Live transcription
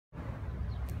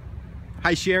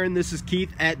Hi Sharon, this is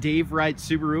Keith at Dave Wright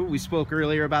Subaru. We spoke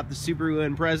earlier about the Subaru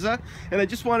Impreza, and I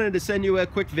just wanted to send you a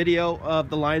quick video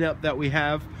of the lineup that we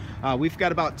have. We've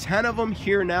got about 10 of them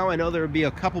here now. I know there will be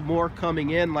a couple more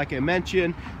coming in. Like I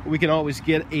mentioned, we can always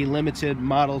get a limited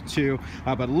Model 2,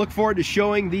 but look forward to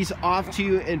showing these off to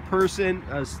you in person.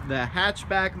 The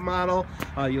hatchback model,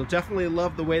 you'll definitely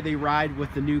love the way they ride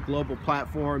with the new global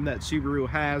platform that Subaru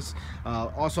has.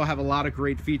 Also have a lot of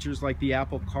great features like the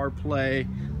Apple CarPlay,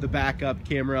 the backup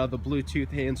camera, the Bluetooth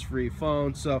hands-free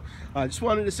phone. So I just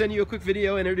wanted to send you a quick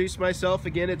video, introduce myself.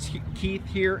 Again, it's Keith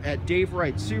here at Dave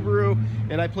Wright Subaru,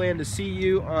 and I plan to see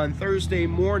you on Thursday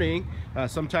morning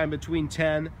sometime between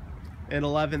 10 and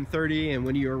 11:30, and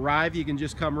when you arrive you can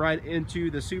just come right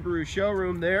into the Subaru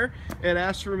showroom there and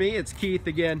ask for me. It's Keith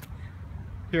again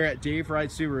here at Dave Wright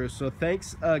Subaru. So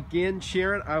thanks again,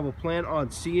 Sharon. I will plan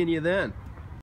on seeing you then.